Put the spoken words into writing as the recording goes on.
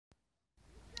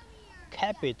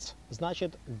Capit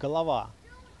значит голова,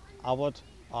 а вот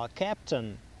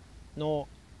captain, ну,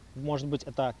 может быть,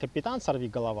 это капитан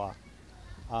сорвиголова?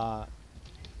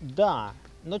 Да,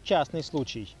 но частный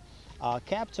случай.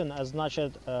 Captain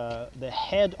значит the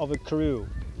head of a crew,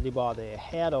 либо the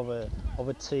head of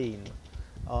a team.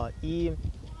 И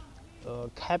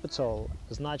capital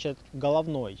значит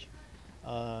головной.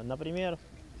 Например,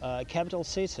 capital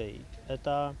city –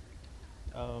 это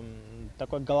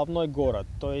такой головной город,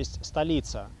 то есть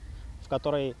столица, в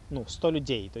которой 100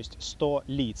 людей, то есть 100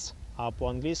 лиц, а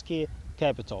по-английски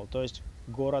capital, то есть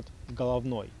город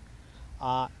головной.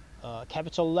 А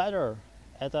capital letter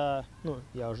 – это,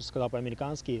 я уже сказал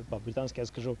по-американски, по-британски я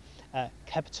скажу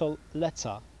capital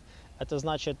letter. Это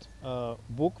значит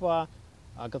буква,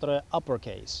 которая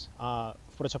uppercase,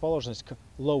 в противоположность к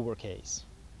lowercase.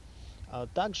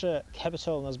 Также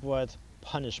capital у нас бывает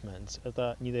punishment.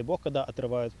 Это, не дай бог, когда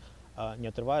не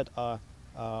отрывают, а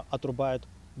отрубают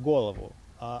голову.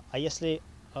 А если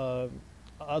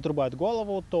отрубают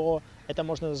голову, то это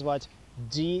можно назвать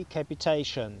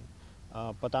decapitation,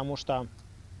 потому что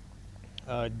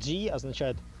de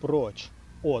означает прочь,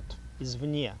 от,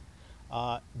 извне.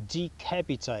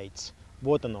 Decapitate,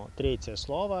 вот оно, третье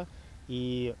слово,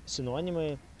 и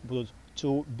синонимы будут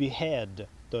to behead,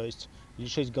 то есть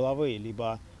лишить головы,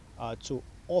 либо to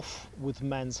off with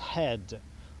man's head,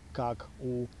 как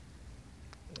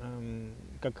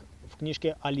в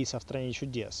книжке «Алиса в стране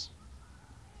чудес»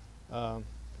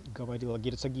 говорила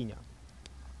герцогиня.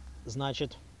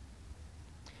 Значит,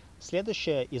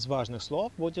 следующее из важных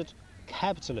слов будет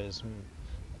capitalism.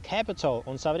 Capital,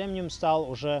 он со временем стал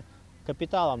уже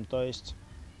капиталом, то есть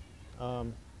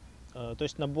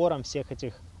набором всех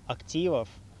этих активов.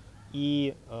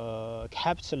 И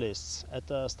capitalists —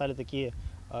 это стали такие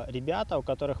ребята, у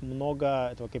которых много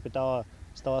этого капитала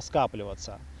стало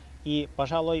скапливаться. И,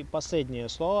 пожалуй, последнее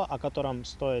слово, о котором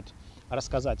стоит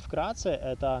рассказать вкратце,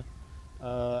 это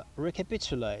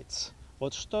Recapitulate.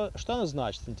 Вот что оно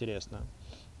значит, интересно?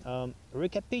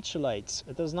 Recapitulate —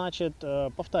 это значит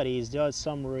повторить, сделать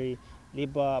summary,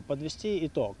 либо подвести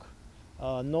итог.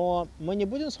 Но мы не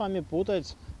будем с вами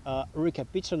путать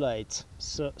recapitulate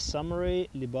с summary,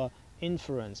 либо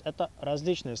inference. Это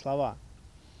различные слова.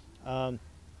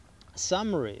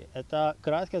 Summary — это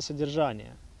краткое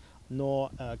содержание, но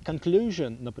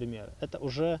conclusion, например, это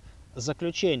уже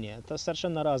заключение. Это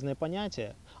совершенно разные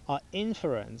понятия. А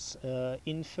inference,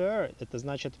 infer — это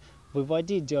значит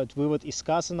выводить, делать вывод из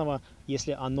сказанного,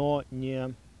 если оно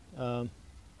не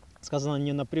сказано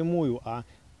не напрямую, а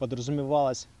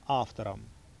подразумевалось автором.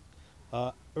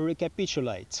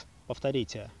 Recapitulate,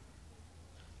 повторите.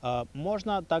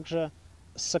 Можно также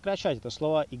сокращать это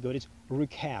слово и говорить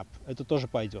recap, это тоже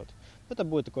пойдет. Это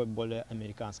будет такое более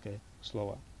американское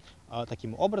слово.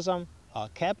 Таким образом,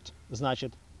 capped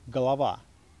значит голова.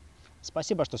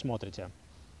 Спасибо, что смотрите.